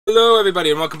Hello everybody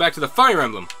and welcome back to the Fire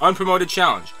Emblem Unpromoted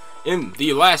Challenge. In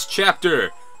the last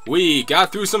chapter, we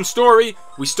got through some story.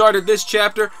 We started this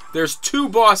chapter. There's two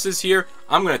bosses here.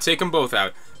 I'm going to take them both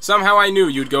out. Somehow I knew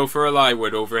you'd go for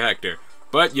Eliwood over Hector.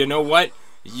 But you know what?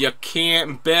 You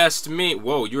can't best me.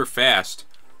 Whoa, you're fast.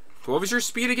 What was your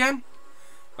speed again?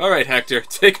 Alright, Hector.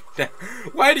 Take him down.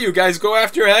 Why do you guys go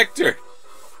after Hector?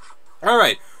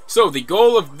 Alright, so the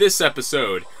goal of this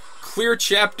episode, clear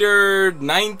chapter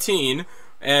 19...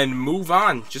 and move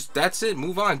on. Just, that's it.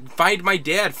 Move on. Find my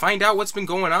dad. Find out what's been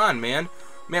going on, man.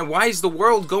 Man, why is the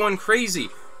world going crazy?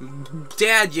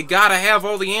 Dad, you gotta have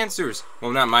all the answers.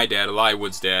 Well, not my dad.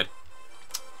 Eliwood's dad.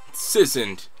 This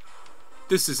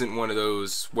isn't one of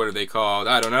those, what are they called?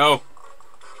 I don't know.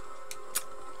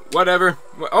 Whatever.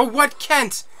 Oh, what?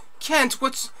 Kent! Kent,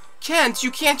 Kent,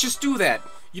 you can't just do that.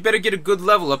 You better get a good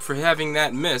level up for having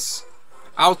that miss.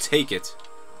 I'll take it.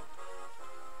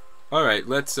 Alright,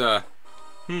 let's,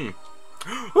 Woo!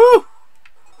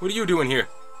 What are you doing here?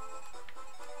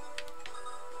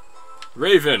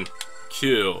 Raven,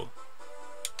 kill.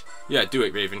 Yeah, do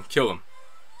it, Raven. Kill him.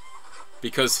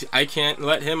 Because I can't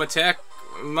let him attack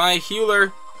my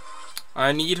healer.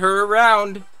 I need her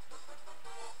around.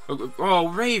 Oh,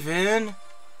 Raven.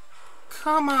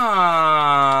 Come on.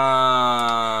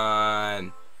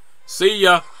 See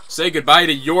ya. Say goodbye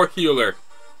to your healer.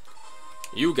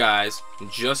 You guys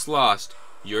just lost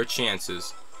your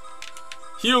chances.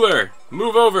 Healer,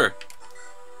 move over.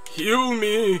 Heal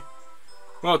me.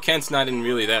 Well, Kent's not in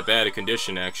really that bad a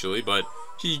condition actually, but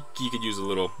he could use a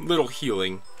little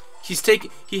healing.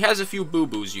 He has a few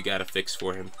boo-boos you gotta fix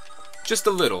for him. Just a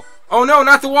little. Oh no,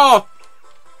 not the wall.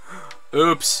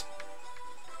 Oops.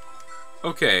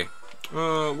 Okay.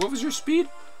 What was your speed?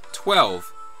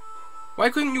 12.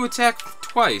 Why couldn't you attack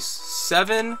twice?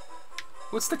 7?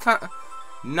 What's the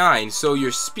 9, so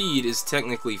your speed is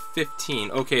technically 15.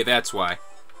 Okay, that's why.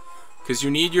 Because you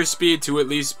need your speed to at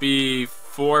least be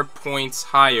 4 points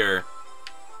higher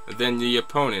than the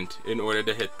opponent in order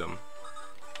to hit them.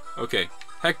 Okay,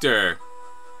 Hector.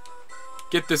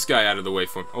 Get this guy out of the way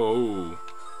for me. Oh.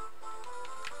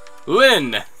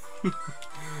 Lynn!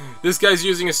 This guy's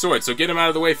using a sword, so get him out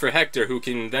of the way for Hector, who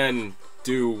can then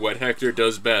do what Hector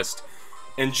does best.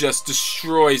 And just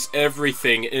destroys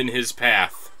everything in his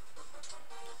path.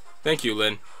 Thank you,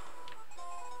 Lynn.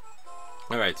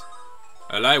 Alright.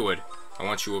 Eliwood, I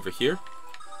want you over here.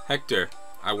 Hector,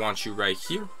 I want you right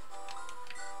here.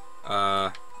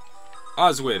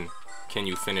 Oswin, can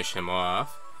you finish him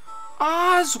off?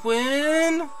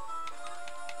 Oswin!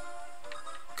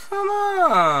 Come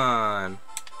on!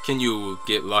 Can you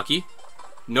get lucky?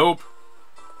 Nope.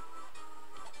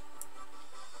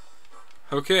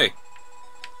 Okay.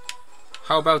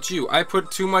 How about you? I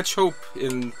put too much hope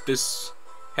in this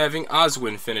having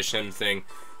Oswin finish him thing.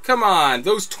 Come on,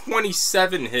 those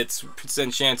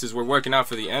 27% chances were working out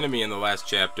for the enemy in the last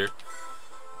chapter.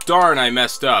 Darn, I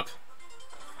messed up.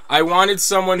 I wanted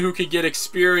someone who could get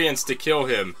experience to kill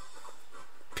him.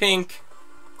 Pink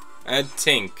and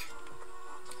Tink.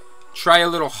 Try a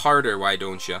little harder, why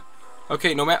don't you?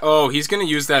 Okay, no matter. Oh, he's gonna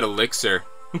use that elixir.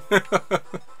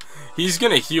 He's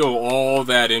gonna heal all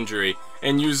that injury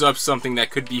and use up something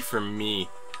that could be for me.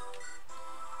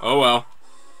 Oh well.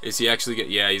 Is he actually gonna?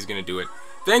 Yeah, he's gonna do it.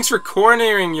 Thanks for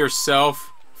cornering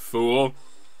yourself, fool.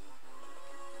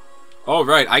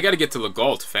 Alright, I gotta get to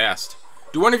Legault fast.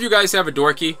 Do one of you guys have a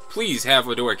door key? Please have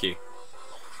a door key.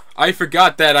 I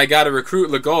forgot that I gotta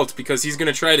recruit Legault because he's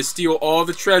gonna try to steal all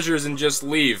the treasures and just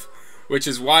leave. Which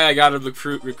is why I gotta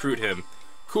recruit him.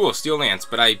 Cool, steal Lance,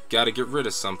 but I gotta get rid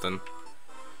of something.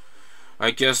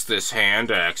 I guess this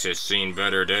hand axe has seen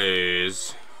better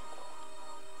days.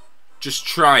 Just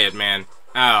try it, man.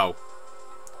 Ow.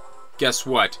 Guess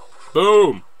what?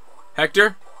 Boom!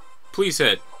 Hector, please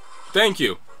hit. Thank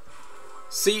you.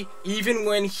 See, even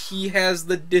when he has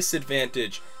the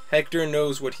disadvantage, Hector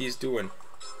knows what he's doing.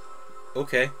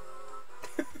 Okay.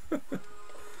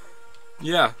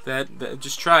 Yeah, that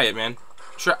just try it, man.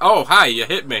 Try. Oh, hi, you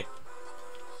hit me.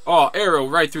 Oh, arrow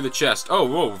right through the chest. Oh,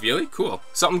 whoa, really? Cool.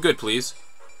 Something good, please.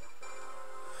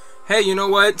 Hey, you know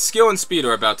what? Skill and speed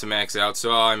are about to max out,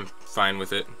 so I'm fine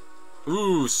with it.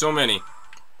 Ooh, so many.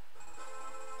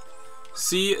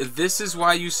 See, this is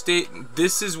why you stay.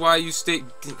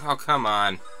 Oh, come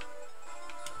on.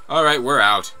 Alright, we're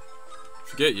out.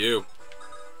 Forget you.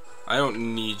 I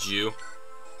don't need you.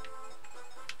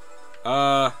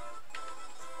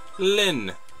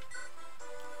 Lynn.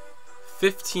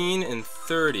 15 and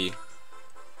 30.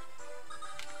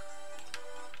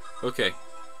 Okay.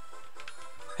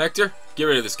 Hector, get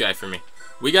rid of this guy for me.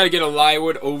 We gotta get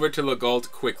Eliwood over to Legault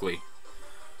quickly.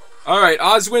 Alright,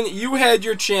 Oswin, you had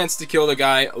your chance to kill the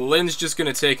guy. Lynn's just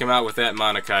gonna take him out with that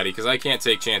Monocotti, because I can't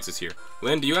take chances here.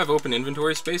 Lynn, do you have open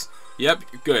inventory space? Yep,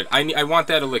 good. I want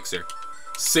that elixir.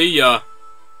 See ya.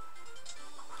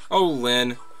 Oh,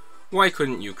 Lynn. Why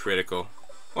couldn't you critical?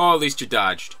 Oh, at least you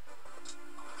dodged.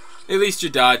 At least you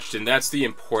dodged, and that's the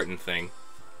important thing.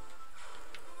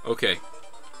 Okay.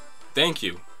 Thank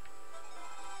you.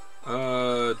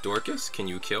 Dorcas, can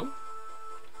you kill?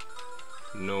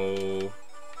 No.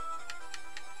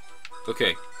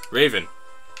 Okay, Raven,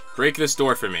 break this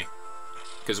door for me.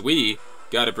 Because we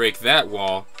gotta break that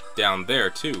wall down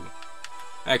there, too.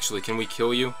 Actually, can we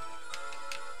kill you?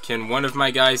 Can one of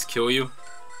my guys kill you?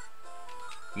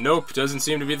 Nope, doesn't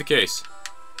seem to be the case.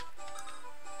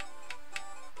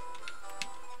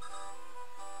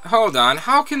 Hold on,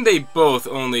 how can they both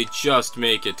only just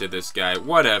make it to this guy?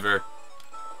 Whatever.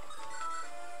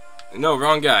 No,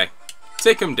 wrong guy.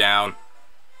 Take him down.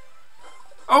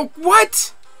 Oh,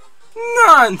 what?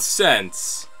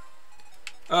 Nonsense!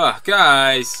 Ugh,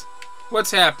 guys.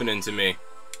 What's happening to me?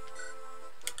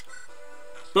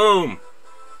 Boom!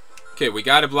 Okay, we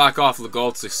gotta block off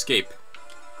Legault's escape.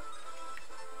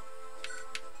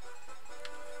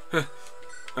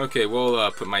 Okay,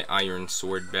 we'll put my iron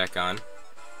sword back on.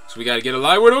 So we gotta get a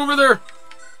Lywood over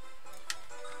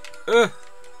there!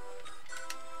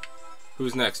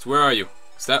 Who's next? Where are you?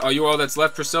 Are you all that's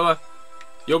left, Priscilla?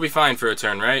 You'll be fine for a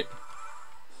turn, right?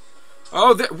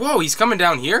 Oh, whoa, he's coming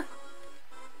down here?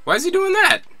 Why is he doing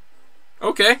that?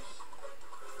 Okay.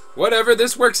 Whatever,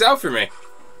 this works out for me.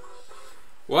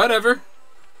 Whatever.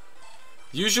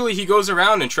 Usually he goes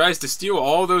around and tries to steal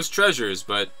all those treasures,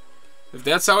 but if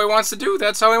that's how he wants to do,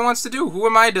 that's how he wants to do. Who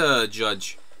am I to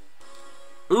judge?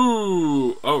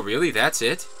 Ooh. Oh, really? That's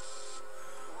it?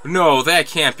 No, that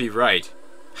can't be right.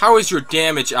 How is your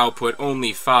damage output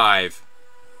only 5?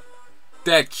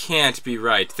 That can't be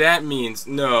right. That means...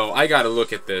 No, I gotta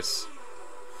look at this.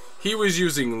 He was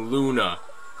using Luna.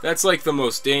 That's like the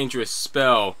most dangerous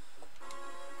spell.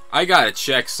 I gotta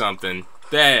check something.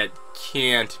 That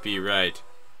can't be right.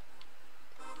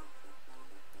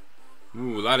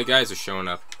 Ooh, a lot of guys are showing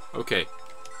up. Okay.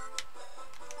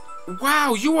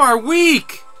 Wow, you are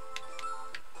weak!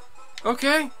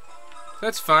 Okay.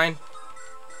 That's fine.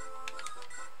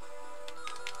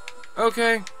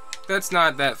 Okay. That's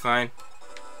not that fine.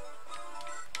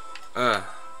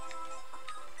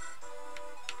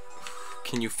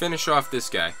 Can you finish off this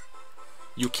guy?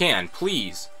 You can.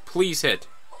 Please. Please hit.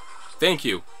 Thank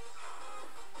you.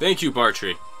 Thank you,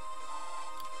 Bartrey.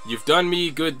 You've done me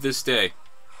good this day.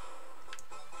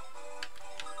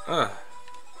 Well,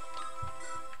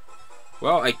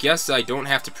 I guess I don't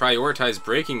have to prioritize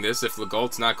breaking this if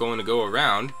Legault's not going to go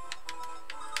around.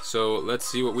 So, let's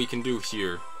see what we can do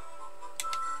here.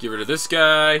 Get rid of this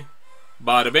guy.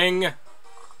 Bada bing.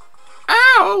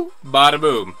 Ow! Bada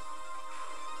boom.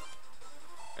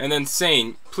 And then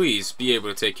Sane, please be able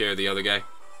to take care of the other guy.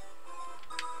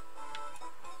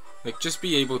 Like, just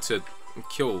be able to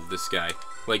kill this guy.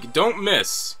 Like, don't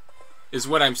miss, is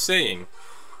what I'm saying.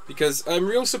 Because I'm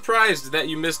real surprised that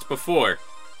you missed before.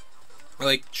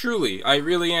 Like, truly, I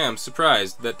really am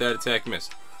surprised that that attack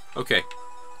missed. Okay.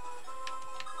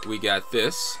 We got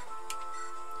this.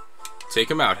 Take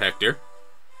him out, Hector.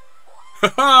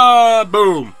 Ha-ha!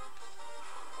 Boom!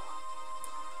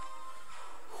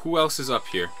 Who else is up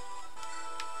here?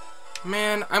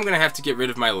 Man, I'm gonna have to get rid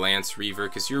of my Lance Reaver,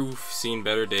 because you've seen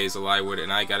better days, Eliwood,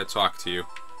 and I gotta talk to you.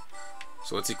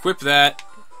 So let's equip that.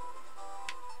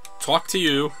 Talk to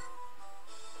you.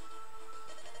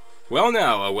 Well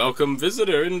now, a welcome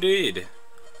visitor indeed.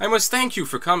 I must thank you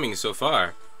for coming so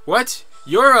far. What?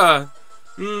 You're a...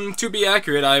 to be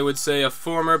accurate, I would say a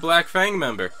former Black Fang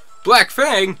member. Black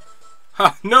Fang?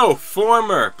 Ha, no,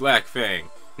 former Black Fang.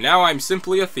 Now I'm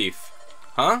simply a thief.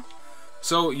 Huh?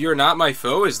 So you're not my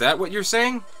foe, is that what you're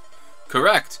saying?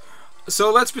 Correct.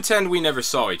 So let's pretend we never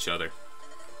saw each other.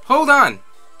 Hold on.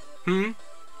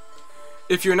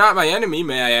 If you're not my enemy,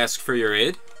 may I ask for your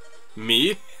aid?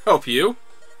 Me? Help you?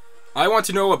 I want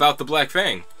to know about the Black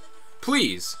Fang.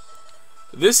 Please.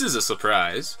 This is a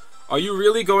surprise. Are you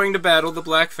really going to battle the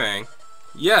Black Fang?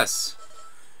 Yes.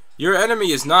 Your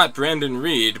enemy is not Brandon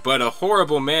Reed, but a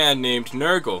horrible man named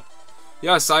Nurgle.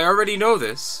 Yes, I already know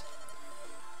this.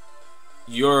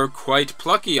 You're quite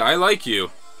plucky, I like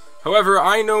you. However,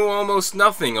 I know almost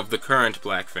nothing of the current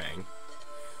Black Fang.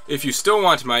 If you still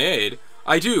want my aid,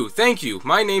 I do, thank you,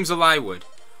 my name's Eliwood.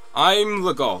 I'm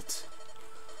Legault.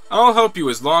 I'll help you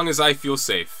as long as I feel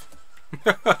safe.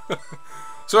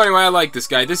 So anyway, I like this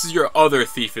guy. This is your other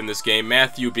thief in this game,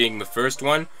 Matthew being the first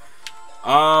one.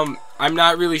 I'm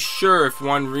not really sure if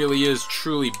one really is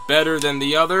truly better than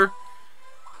the other.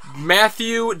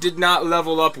 Matthew did not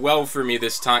level up well for me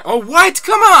this time. Oh, what?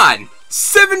 Come on!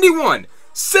 71!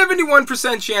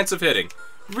 71% chance of hitting.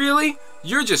 Really?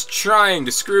 You're just trying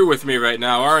to screw with me right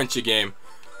now, aren't you, game?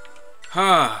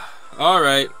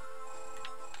 Alright.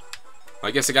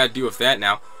 I guess I gotta deal with that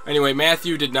now. Anyway,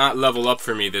 Matthew did not level up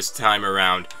for me this time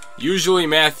around. Usually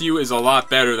Matthew is a lot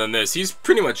better than this. He's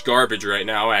pretty much garbage right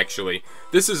now, actually.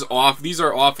 This is off. These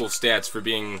are awful stats for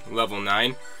being level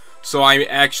 9. So I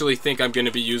actually think I'm going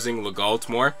to be using Legault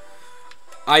more.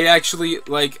 I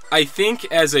think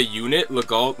as a unit,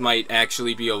 Legault might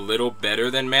actually be a little better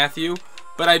than Matthew.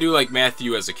 But I do like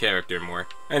Matthew as a character more.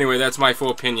 Anyway, that's my full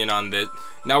opinion on that.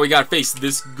 Now we gotta face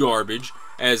this garbage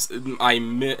as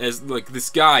this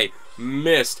guy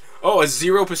missed. Oh, a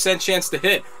 0% chance to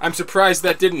hit. I'm surprised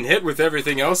that didn't hit with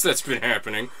everything else that's been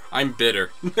happening. I'm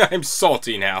bitter. I'm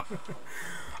salty now.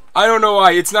 I don't know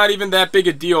why. It's not even that big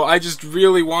a deal. I just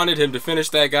really wanted him to finish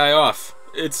that guy off.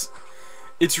 It's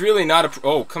really not a...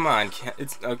 Oh, come on.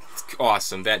 It's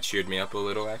awesome. That cheered me up a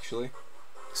little, actually.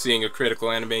 Seeing a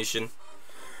critical animation.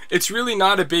 It's really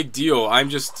not a big deal. I'm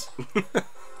just...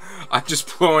 I'm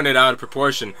just blowing it out of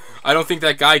proportion. I don't think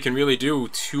that guy can really do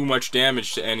too much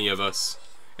damage to any of us.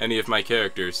 Any of my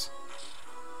characters.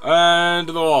 And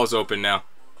the wall's open now.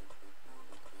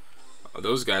 Oh,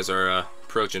 those guys are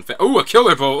approaching fast. Oh, a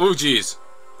killer bow! Oh, jeez.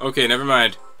 Okay, never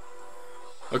mind.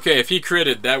 Okay, if he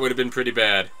critted, that would have been pretty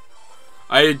bad.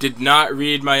 I did not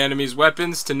read my enemy's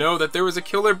weapons to know that there was a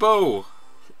killer bow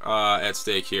at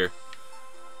stake here.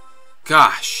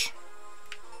 Gosh.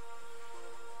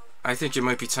 I think it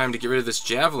might be time to get rid of this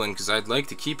javelin, because I'd like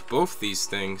to keep both these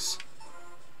things.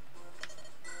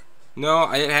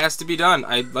 No, it has to be done.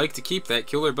 I'd like to keep that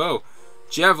killer bow.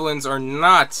 Javelins are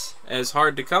not as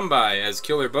hard to come by as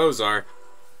killer bows are.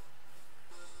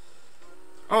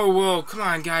 Oh, whoa, come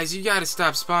on, guys. You gotta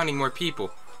stop spawning more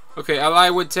people. Okay,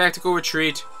 Allywood Tactical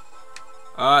Retreat.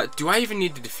 Do I even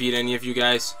need to defeat any of you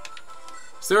guys?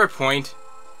 Is there a point?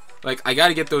 Like, I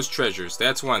gotta get those treasures.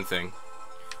 That's one thing.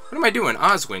 What am I doing?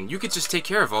 Oswin, you could just take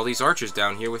care of all these archers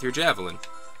down here with your javelin.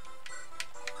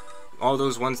 All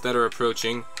those ones that are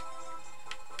approaching.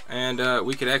 And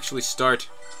we could actually start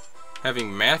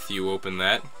having Matthew open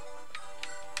that.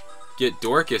 Get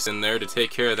Dorcas in there to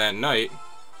take care of that knight.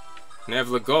 And have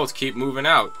Legault keep moving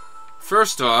out.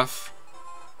 First off,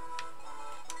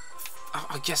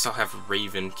 I guess I'll have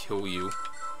Raven kill you.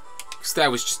 Because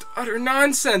that was just utter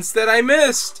nonsense that I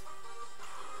missed.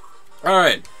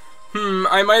 Alright.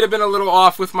 I might have been a little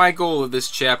off with my goal of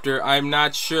this chapter. I'm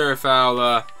not sure if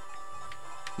I'll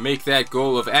make that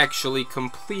goal of actually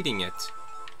completing it.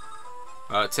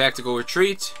 Tactical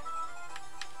retreat.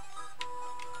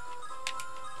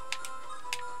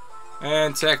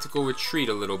 And tactical retreat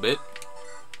a little bit.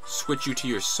 Switch you to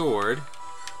your sword.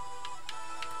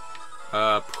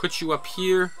 Put you up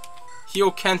here.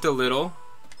 Heal Kent a little.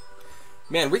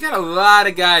 Man, we got a lot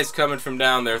of guys coming from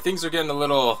down there. Things are getting a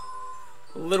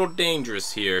little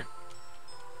dangerous here.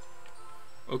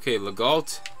 Okay,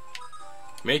 Legault.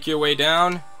 Make your way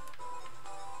down.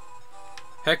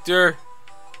 Hector.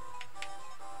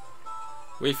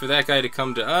 Wait for that guy to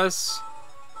come to us.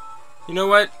 You know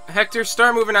what? Hector,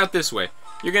 start moving out this way.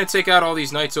 You're going to take out all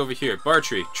these knights over here.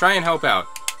 Bartrey, try and help out.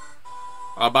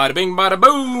 Bada bing, bada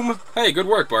boom. Hey, good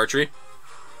work, Bartrey.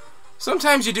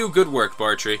 Sometimes you do good work,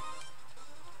 Bartrey.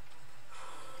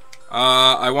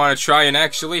 I want to try and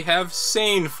actually have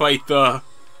Sane fight the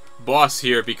boss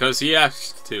here because he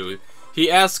asked to.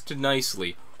 He asked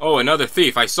nicely. Oh, another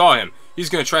thief. I saw him. He's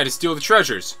going to try to steal the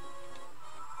treasures.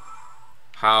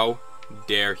 How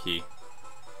dare he?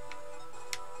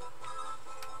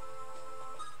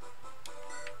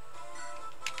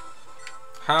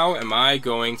 How am I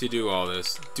going to do all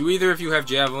this? Do either of you have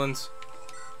javelins?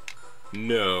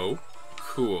 No.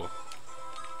 Cool.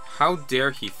 How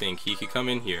dare he think he could come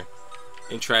in here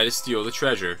and try to steal the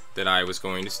treasure that I was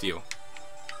going to steal?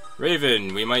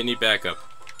 Raven, we might need backup.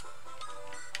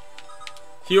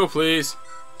 Heal, please.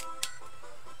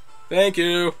 Thank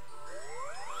you.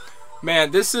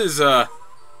 Man, this is,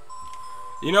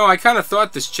 you know, I kind of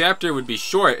thought this chapter would be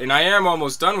short, and I am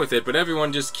almost done with it, but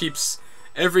everyone just keeps...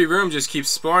 Every room just keeps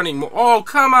spawning more. Oh,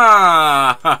 come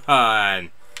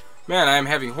on! Man, I'm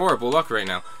having horrible luck right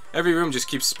now. Every room just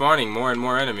keeps spawning more and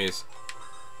more enemies.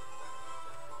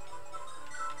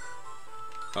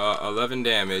 11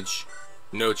 damage.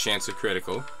 No chance of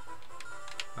critical.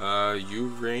 You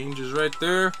range is right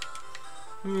there.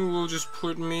 We'll just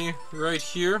put me right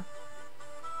here.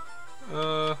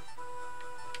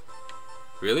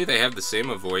 Really? They have the same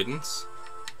avoidance?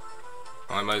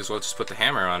 Well, I might as well just put the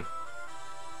hammer on.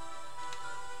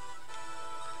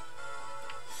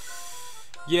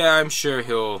 Yeah, I'm sure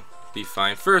he'll be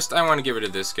fine. First, I want to get rid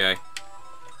of this guy.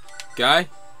 Guy?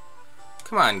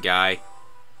 Come on, guy.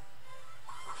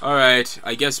 Alright,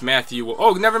 I guess Matthew will...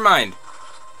 Oh, never mind.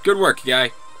 Good work,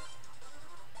 guy.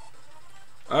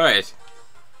 Alright.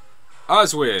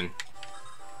 Oswin.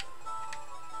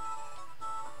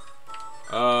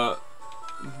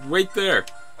 Wait there.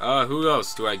 Who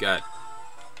else do I got?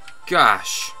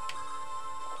 Gosh.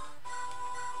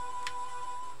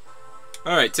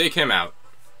 Alright, take him out.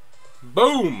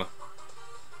 Boom!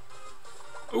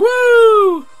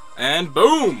 Woo! And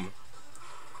boom!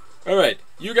 Alright,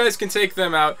 you guys can take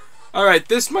them out. Alright,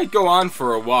 this might go on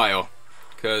for a while,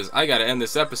 because I gotta end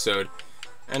this episode.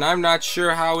 And I'm not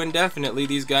sure how indefinitely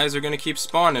these guys are gonna keep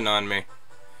spawning on me.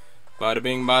 Bada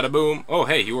bing, bada boom. Oh,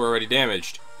 hey, you were already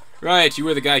damaged. Right, you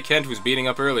were the guy Kent was beating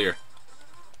up earlier.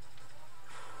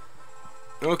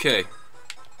 Okay.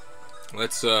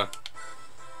 Let's,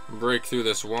 break through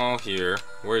this wall here.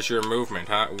 Where's your movement,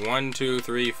 huh? 1, 2,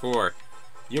 3, 4.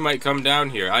 You might come down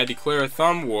here. I declare a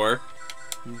thumb war.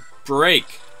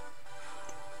 Break.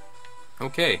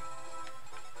 Okay.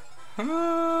 We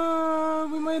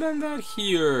might end that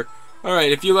here.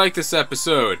 Alright, if you like this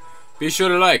episode, be sure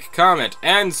to like, comment,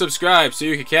 and subscribe so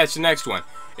you can catch the next one.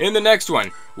 In the next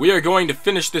one, we are going to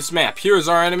finish this map. Here's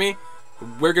our enemy.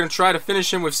 We're going to try to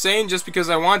finish him with Sane just because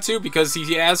I want to, because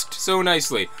he asked so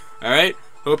nicely. Alright?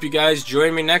 Hope you guys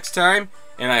join me next time,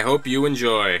 and I hope you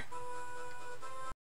enjoy.